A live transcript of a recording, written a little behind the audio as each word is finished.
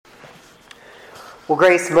Well,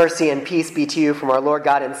 grace, mercy, and peace be to you from our Lord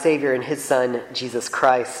God and Savior and His Son, Jesus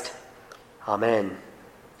Christ. Amen.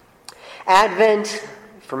 Advent,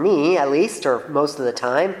 for me at least, or most of the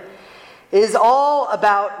time, is all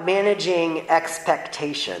about managing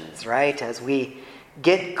expectations, right? As we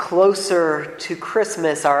get closer to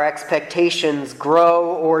Christmas, our expectations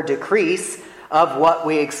grow or decrease of what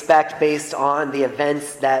we expect based on the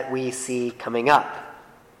events that we see coming up.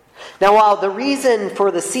 Now, while the reason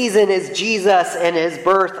for the season is Jesus and His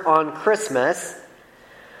birth on Christmas,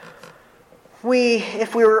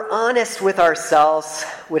 if we were honest with ourselves,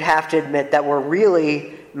 would have to admit that we're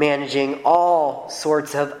really managing all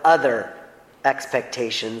sorts of other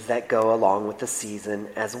expectations that go along with the season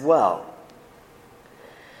as well.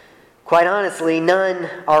 Quite honestly, none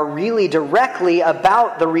are really directly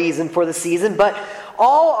about the reason for the season, but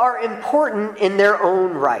all are important in their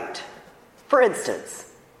own right. For instance,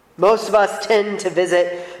 most of us tend to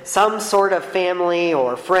visit some sort of family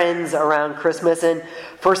or friends around Christmas, and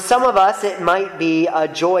for some of us it might be a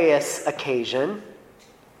joyous occasion,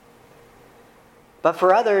 but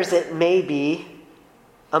for others it may be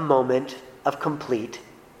a moment of complete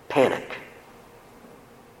panic.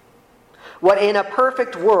 What in a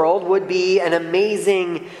perfect world would be an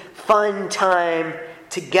amazing, fun time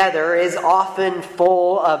together is often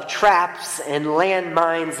full of traps and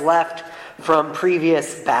landmines left from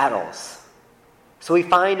previous battles. So we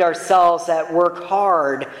find ourselves at work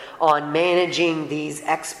hard on managing these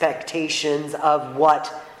expectations of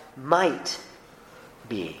what might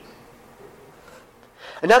be.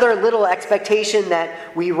 Another little expectation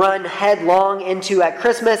that we run headlong into at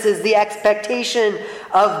Christmas is the expectation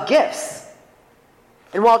of gifts.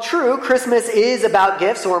 And while true, Christmas is about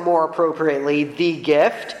gifts, or more appropriately, the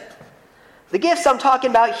gift, the gifts I'm talking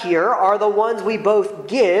about here are the ones we both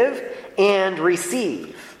give and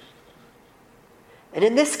receive. And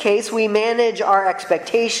in this case, we manage our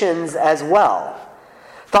expectations as well.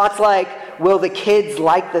 Thoughts like, will the kids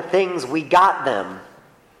like the things we got them,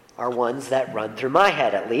 are ones that run through my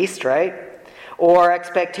head at least, right? Or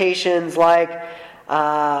expectations like,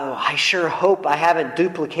 I sure hope I haven't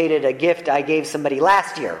duplicated a gift I gave somebody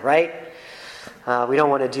last year, right? We don't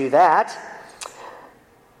want to do that.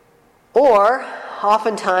 Or,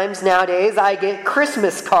 oftentimes nowadays, I get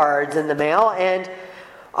Christmas cards in the mail, and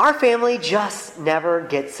our family just never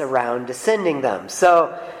gets around to sending them.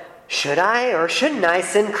 So, should I or shouldn't I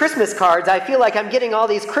send Christmas cards? I feel like I'm getting all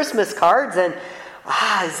these Christmas cards, and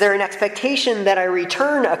is there an expectation that I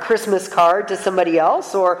return a Christmas card to somebody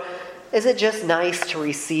else? Or is it just nice to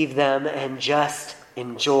receive them and just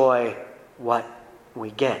enjoy what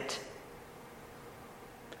we get?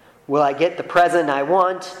 Will I get the present I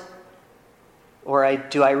want? Or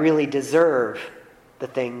do I really deserve the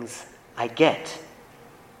things I get?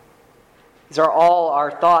 These are all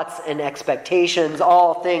our thoughts and expectations,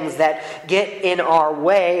 all things that get in our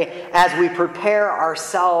way as we prepare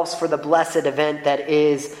ourselves for the blessed event that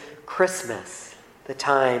is Christmas, the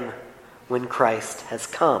time when Christ has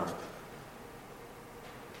come.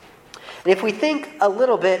 And if we think a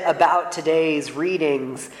little bit about today's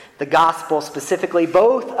readings, the gospel specifically,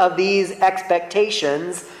 both of these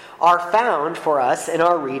expectations are found for us in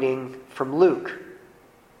our reading from Luke.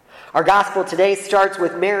 Our gospel today starts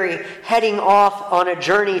with Mary heading off on a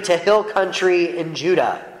journey to hill country in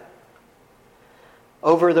Judah.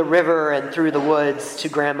 Over the river and through the woods to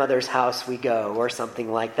grandmother's house we go, or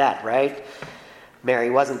something like that, right?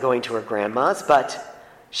 Mary wasn't going to her grandma's, but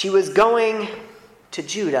she was going to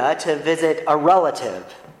Judah to visit a relative.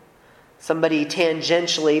 Somebody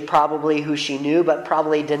tangentially probably who she knew, but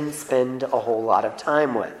probably didn't spend a whole lot of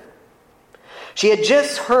time with. She had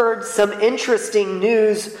just heard some interesting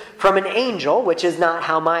news from an angel, which is not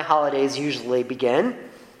how my holidays usually begin.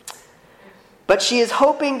 But she is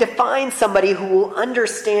hoping to find somebody who will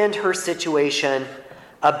understand her situation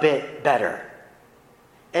a bit better.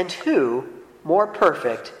 And who more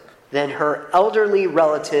perfect than her elderly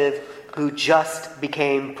relative who just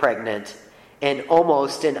became pregnant in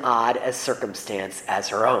almost an odd as circumstance as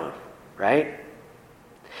her own, right?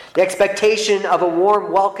 The expectation of a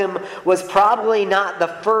warm welcome was probably not the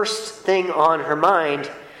first thing on her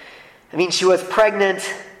mind. I mean, she was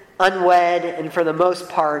pregnant, unwed, and for the most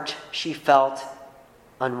part, she felt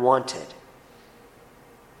unwanted.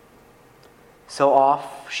 So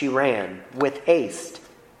off she ran with haste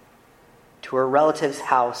to her relative's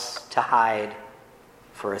house to hide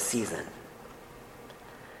for a season.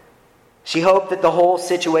 She hoped that the whole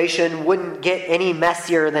situation wouldn't get any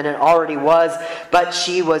messier than it already was, but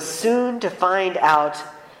she was soon to find out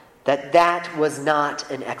that that was not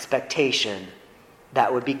an expectation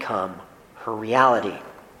that would become her reality.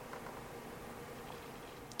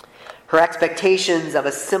 Her expectations of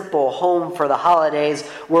a simple home for the holidays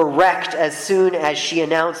were wrecked as soon as she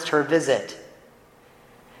announced her visit.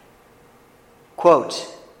 Quote,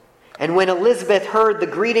 "And when Elizabeth heard the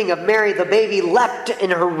greeting of Mary, the baby leapt in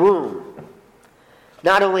her womb.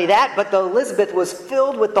 Not only that, but Elizabeth was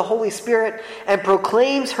filled with the Holy Spirit and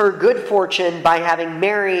proclaims her good fortune by having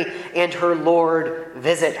Mary and her Lord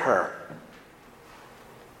visit her."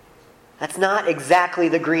 That's not exactly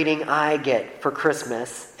the greeting I get for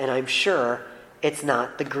Christmas, and I'm sure it's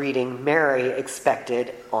not the greeting Mary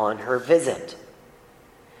expected on her visit.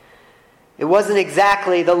 It wasn't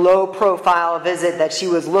exactly the low-profile visit that she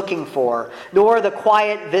was looking for, nor the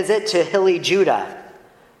quiet visit to hilly Judah,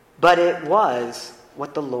 but it was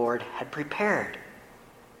what the Lord had prepared.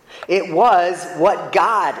 It was what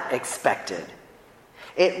God expected.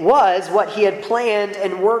 It was what he had planned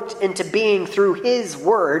and worked into being through his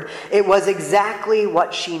word. It was exactly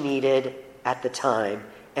what she needed at the time,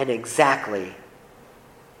 and exactly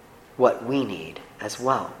what we need as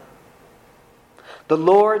well. The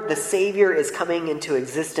Lord, the Savior, is coming into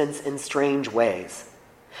existence in strange ways.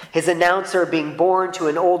 His announcer being born to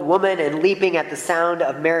an old woman and leaping at the sound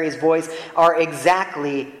of Mary's voice are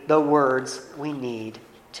exactly the words we need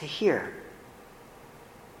to hear.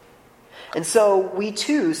 And so we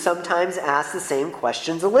too sometimes ask the same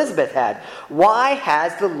questions Elizabeth had. Why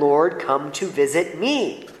has the Lord come to visit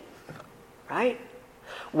me? Right?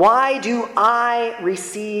 Why do I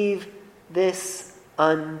receive this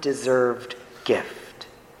undeserved gift?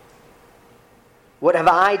 What have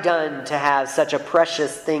I done to have such a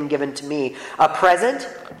precious thing given to me? A present?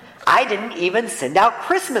 I didn't even send out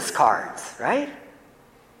Christmas cards, right?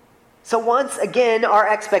 So once again, our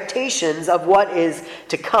expectations of what is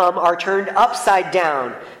to come are turned upside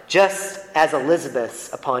down, just as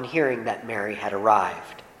Elizabeth's upon hearing that Mary had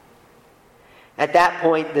arrived. At that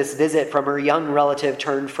point, this visit from her young relative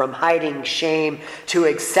turned from hiding shame to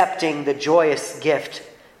accepting the joyous gift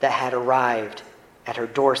that had arrived at her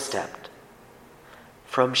doorstep.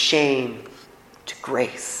 From shame to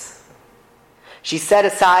grace. She set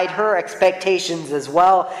aside her expectations as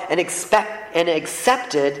well and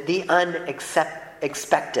accepted the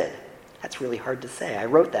unexpected. That's really hard to say. I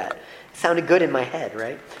wrote that. It sounded good in my head,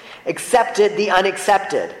 right? Accepted the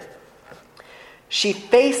unaccepted. She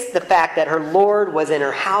faced the fact that her Lord was in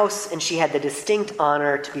her house and she had the distinct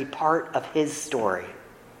honor to be part of his story.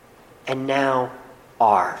 And now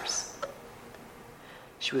ours.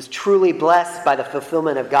 She was truly blessed by the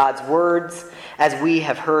fulfillment of God's words, as we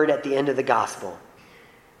have heard at the end of the gospel.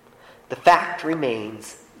 The fact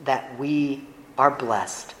remains that we are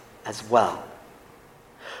blessed as well.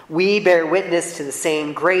 We bear witness to the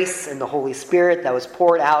same grace and the Holy Spirit that was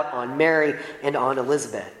poured out on Mary and on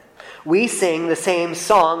Elizabeth. We sing the same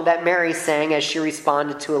song that Mary sang as she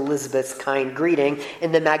responded to Elizabeth's kind greeting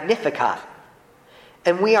in the Magnificat.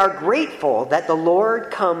 And we are grateful that the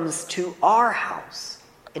Lord comes to our house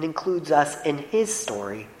and includes us in his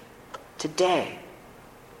story today.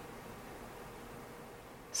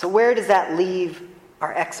 So where does that leave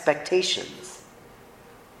our expectations?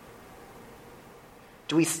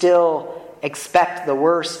 Do we still expect the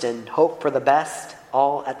worst and hope for the best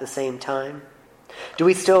all at the same time? Do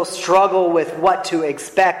we still struggle with what to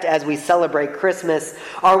expect as we celebrate Christmas?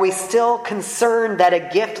 Are we still concerned that a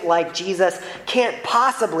gift like Jesus can't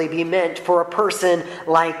possibly be meant for a person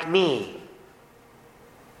like me?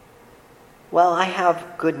 Well, I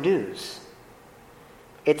have good news.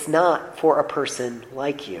 It's not for a person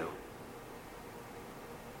like you.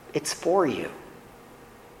 It's for you.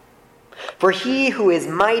 For he who is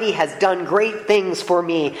mighty has done great things for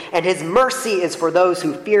me, and his mercy is for those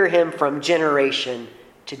who fear him from generation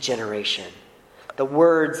to generation. The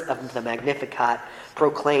words of the Magnificat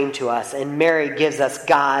proclaim to us, and Mary gives us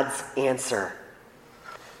God's answer.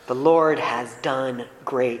 The Lord has done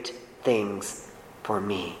great things for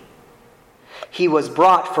me. He was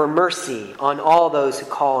brought for mercy on all those who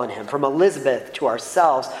call on him, from Elizabeth to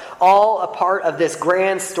ourselves, all a part of this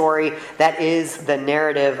grand story that is the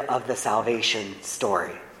narrative of the salvation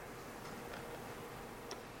story.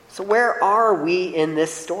 So where are we in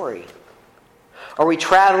this story? Are we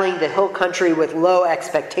traveling the hill country with low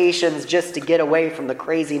expectations just to get away from the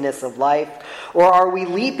craziness of life? Or are we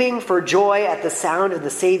leaping for joy at the sound of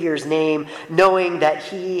the Savior's name, knowing that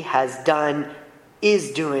he has done,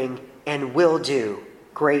 is doing, and will do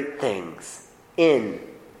great things in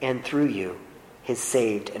and through you, his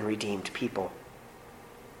saved and redeemed people?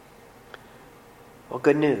 Well,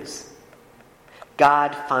 good news.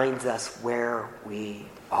 God finds us where we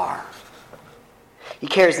are. He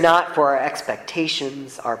cares not for our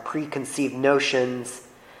expectations, our preconceived notions.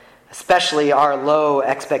 especially our low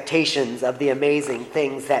expectations of the amazing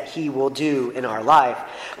things that he will do in our life.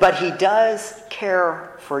 But he does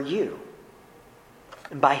care for you.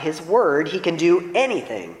 And by his word, he can do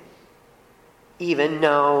anything,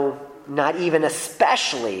 not even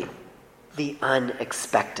especially the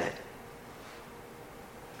unexpected.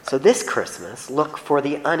 So this Christmas, look for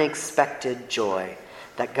the unexpected joy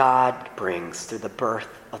that God brings through the birth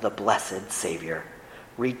of the blessed Savior,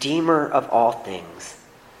 Redeemer of all things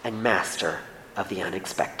and Master of the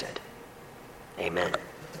unexpected. Amen.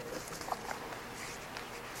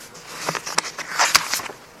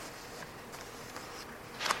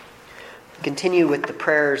 Continue with the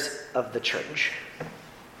prayers of the church.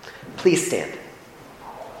 Please stand.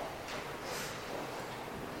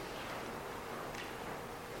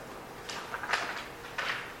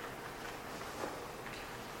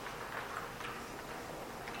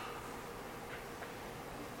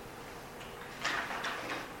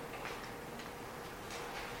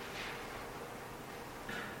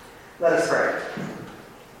 Let us pray.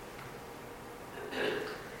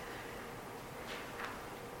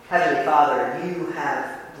 Heavenly Father, you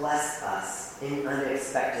have blessed us in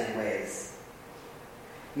unexpected ways.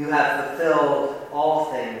 You have fulfilled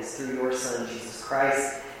all things through your Son, Jesus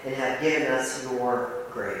Christ, and have given us your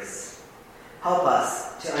grace. Help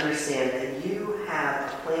us to understand that you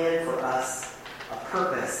have a plan for us, a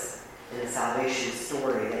purpose, and a salvation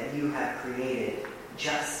story that you have created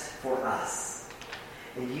just for us.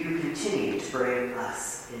 And you continue to bring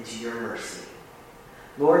us into your mercy.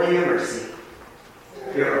 Lord, in your mercy,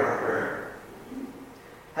 hear our prayer.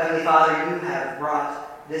 Heavenly Father, you have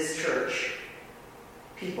brought this church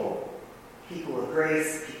people of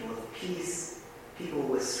grace, people of peace, people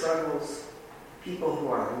with struggles, people who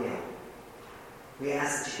are real. We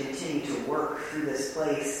ask that you continue to work through this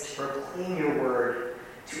place to proclaim your word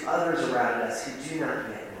to others around us who do not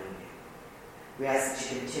yet know you. We ask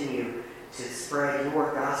that you continue to spread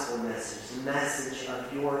your gospel message, the message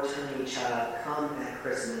of your tiny child come at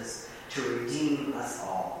Christmas to redeem us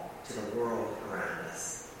all to the world around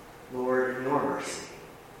us. Lord, in your mercy.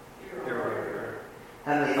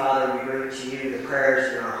 Heavenly Father, we bring to you the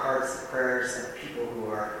prayers in our hearts, the prayers of people who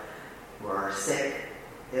are sick,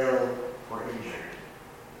 ill, or injured.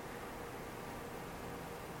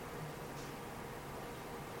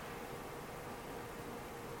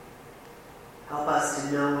 Help us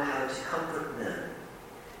to know how to comfort them,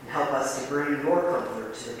 and help us to bring your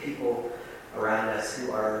comfort to the people around us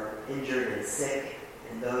who are injured and sick,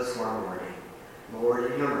 and those who are mourning.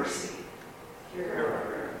 Lord, in your mercy.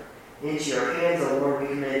 Into your hands, O Lord, we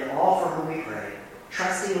commend all for whom we pray,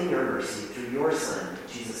 trusting in your mercy through your Son,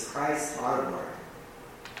 Jesus Christ our Lord.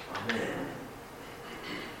 Amen.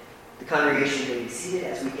 The congregation may be seated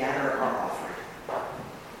as we gather our offering.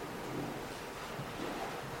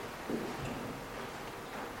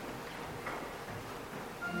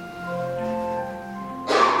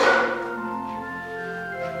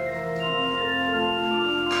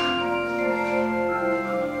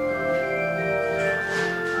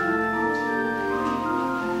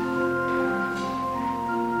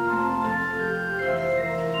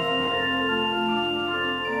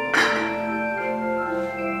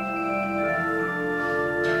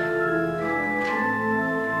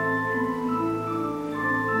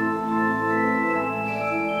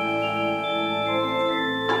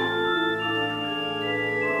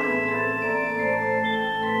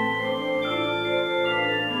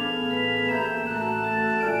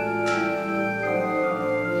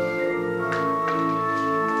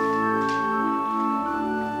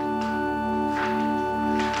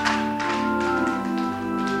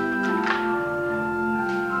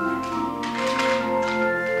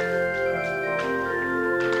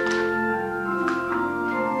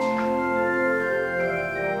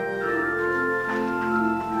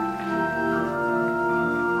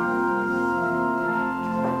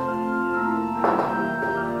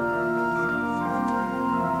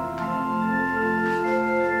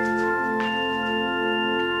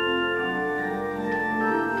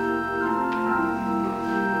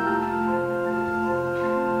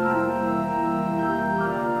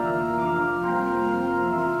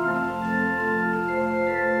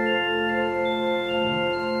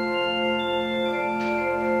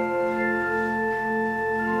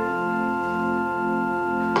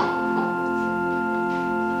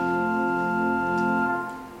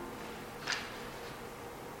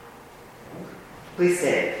 Please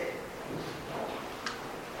stand.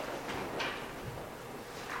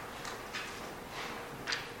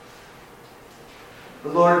 The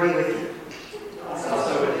Lord be with you.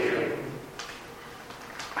 Also with you.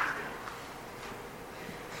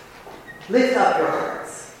 Lift up your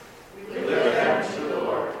hearts.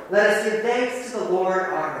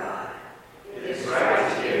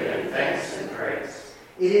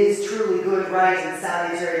 It is truly good, right, and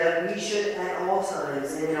salutary that we should at all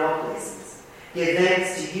times and in all places give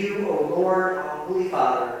thanks to you, O Lord, our Holy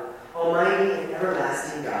Father, Almighty and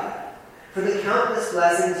everlasting God, for the countless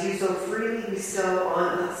blessings you so freely bestow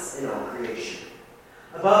on us in all creation.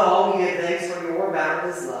 Above all, we give thanks for your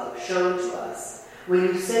boundless love shown to us when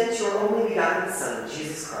you sent your only begotten Son,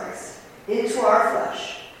 Jesus Christ, into our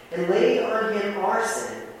flesh and laid on him our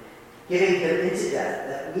sin, giving him into death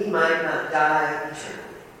that we might not die eternally.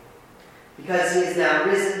 Because he is now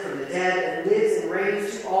risen from the dead and lives and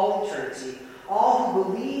reigns to all eternity, all who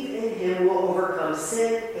believe in him will overcome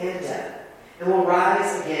sin and death and will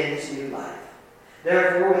rise again to new life.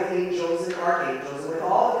 Therefore, with angels and archangels and with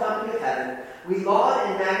all the company of heaven, we laud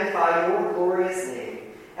and magnify your glorious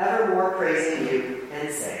name, evermore praising you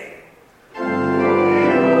and saying,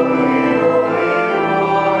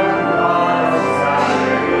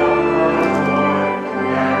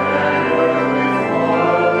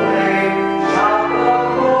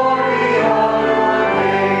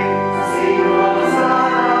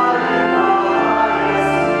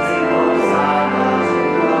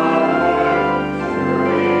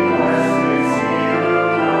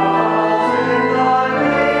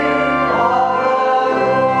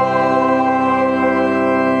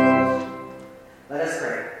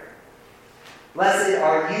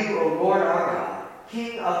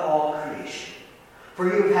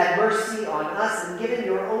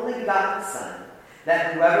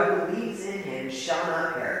 that whoever believes in him shall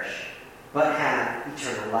not perish, but have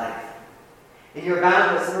eternal life. In your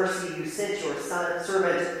boundless mercy, you sent your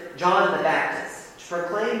servant John the Baptist to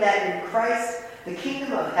proclaim that in Christ the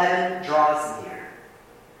kingdom of heaven draws near.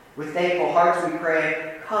 With thankful hearts we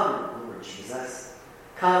pray, come, Lord Jesus.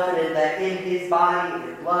 Confident that in his body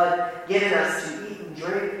and blood given us to eat and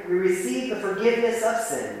drink, we receive the forgiveness of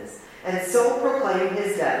sins, and so proclaim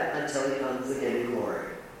his death until he comes again in glory.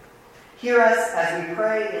 Hear us as we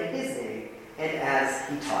pray in his name and as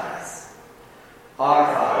he taught us. Our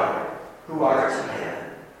Father, who art in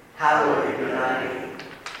heaven, hallowed be thy name.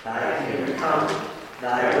 Thy kingdom come,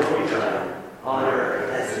 thy will be done, on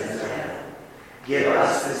earth as it is in heaven. Give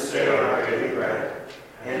us this day our daily bread,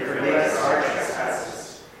 and forgive us our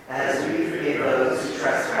trespasses, as we forgive those who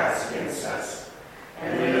trespass against us.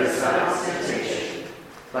 And lead us not into temptation,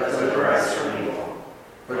 but deliver us from evil.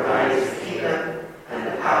 For thine is the kingdom, and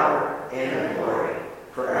the power, and the glory,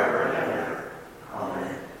 forever and ever.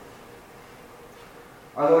 Amen.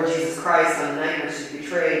 Our Lord Jesus Christ, on the night in which he was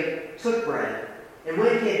betrayed, took bread, and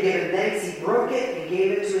when he had given thanks, he broke it and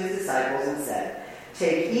gave it to his disciples and said,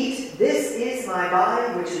 "Take, eat, this is my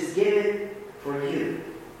body, which is given for you.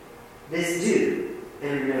 This do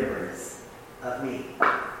in remembrance of me."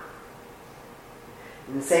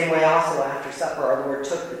 In the same way also, after supper, our Lord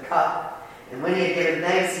took the cup, and when he had given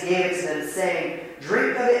thanks, he gave it to them, saying,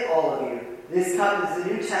 "Drink of it, all of you. This cup is the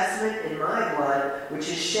New Testament in my blood, which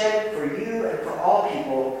is shed for you and for all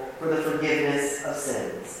people for the forgiveness of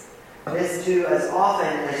sins. This do as often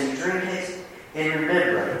as you drink it in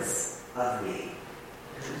remembrance of me."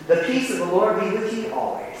 The peace of the Lord be with you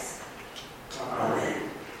always. Amen.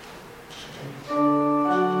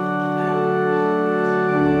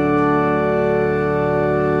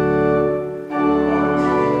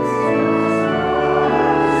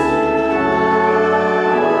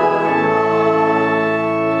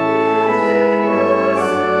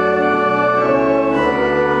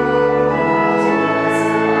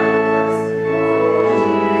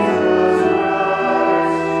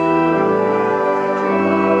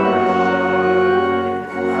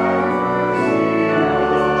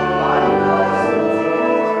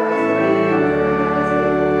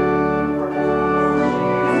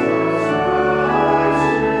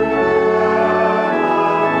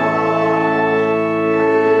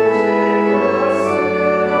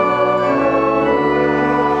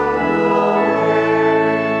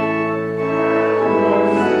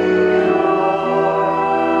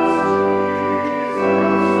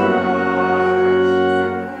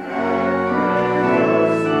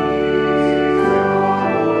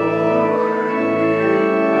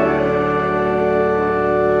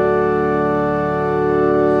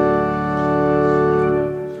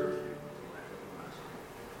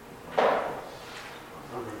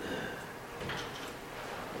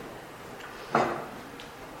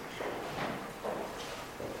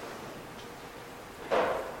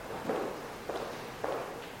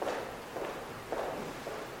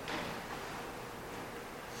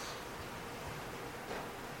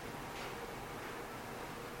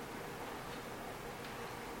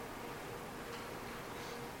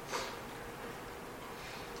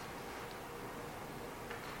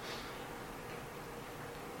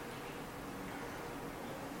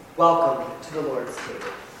 Welcome to the Lord's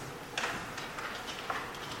table.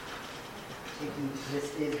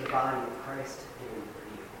 This is the body of Christ given for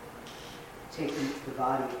you. Take you to the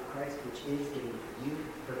body of Christ, which is given for you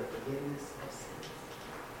for the forgiveness of sins.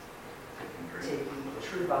 Take you the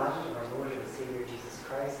true body of our Lord and Savior Jesus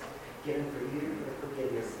Christ, given for you for the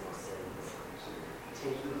forgiveness of sins.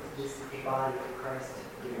 Take you this is the body of Christ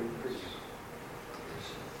given for you.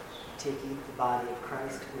 Take you the body of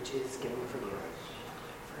Christ, which is given for you.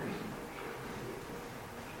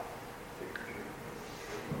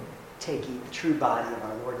 Take ye the true body of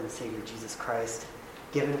our Lord and Savior Jesus Christ,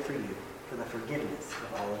 given for you for the forgiveness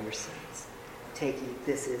of all of your sins. Take ye,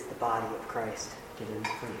 this is the body of Christ, given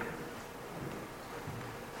for you.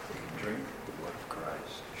 Drink the blood of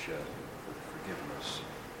Christ shed for the forgiveness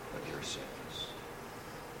of your sins.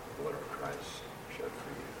 The blood of Christ shed for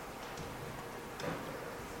you.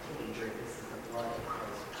 Take and drink, this is the blood of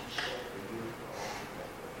Christ, which is shed for you for all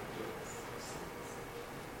the forgiveness of sins.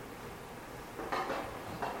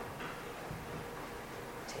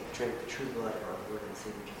 Drink the true blood of our Lord and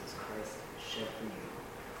Savior Jesus Christ, shed for you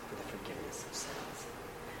for the forgiveness of sins.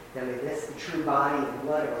 Now may this, the true body and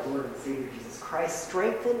blood of our Lord and Savior Jesus Christ,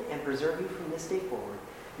 strengthen and preserve you from this day forward.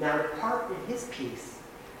 Now depart in his peace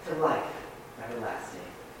to life everlasting.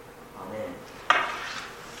 Amen.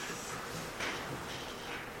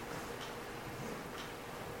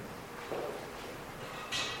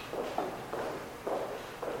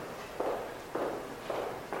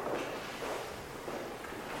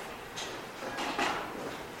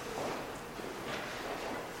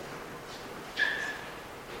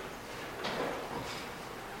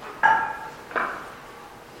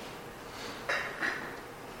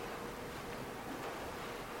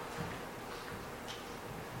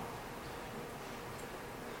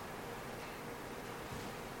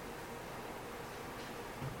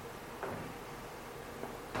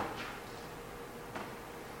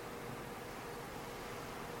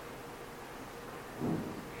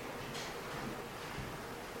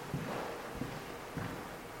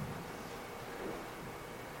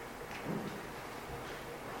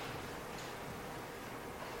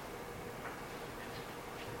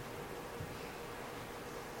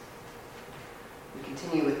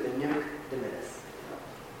 Continue with the Nunc Dimittis.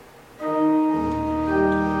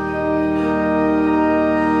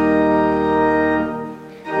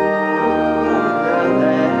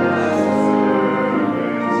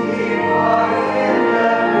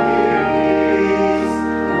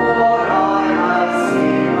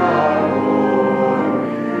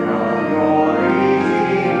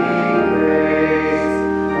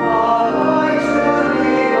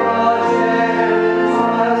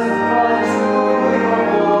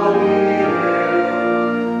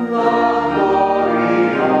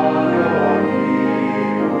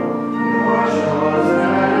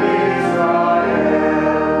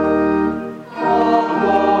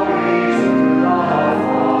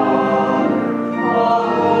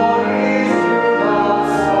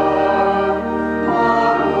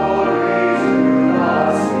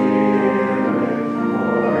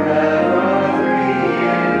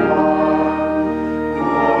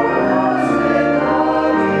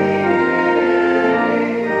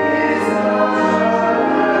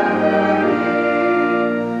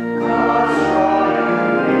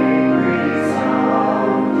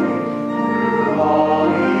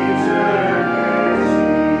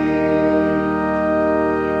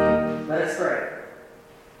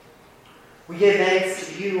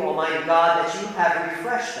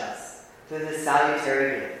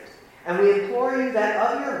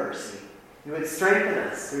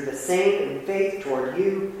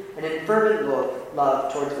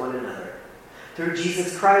 Through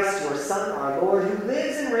Jesus Christ, your Son, our Lord, who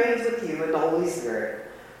lives and reigns with you in the Holy Spirit,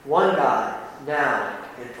 one God, now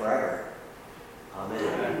and forever. Amen.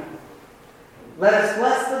 Amen. Let us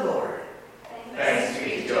bless the Lord. Thanks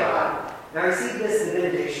be to God. Now receive this in the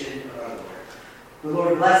benediction of our Lord. The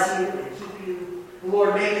Lord bless you and keep you. The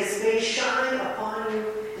Lord make his face shine upon you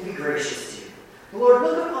and be gracious to you. The Lord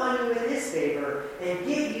look upon you in his favor and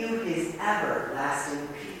give you his everlasting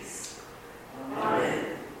peace. Amen.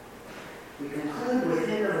 We conclude with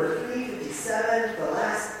hymn number 357, the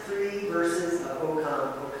last three verses of O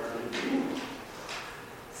Come, O Come.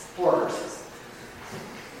 4 verses.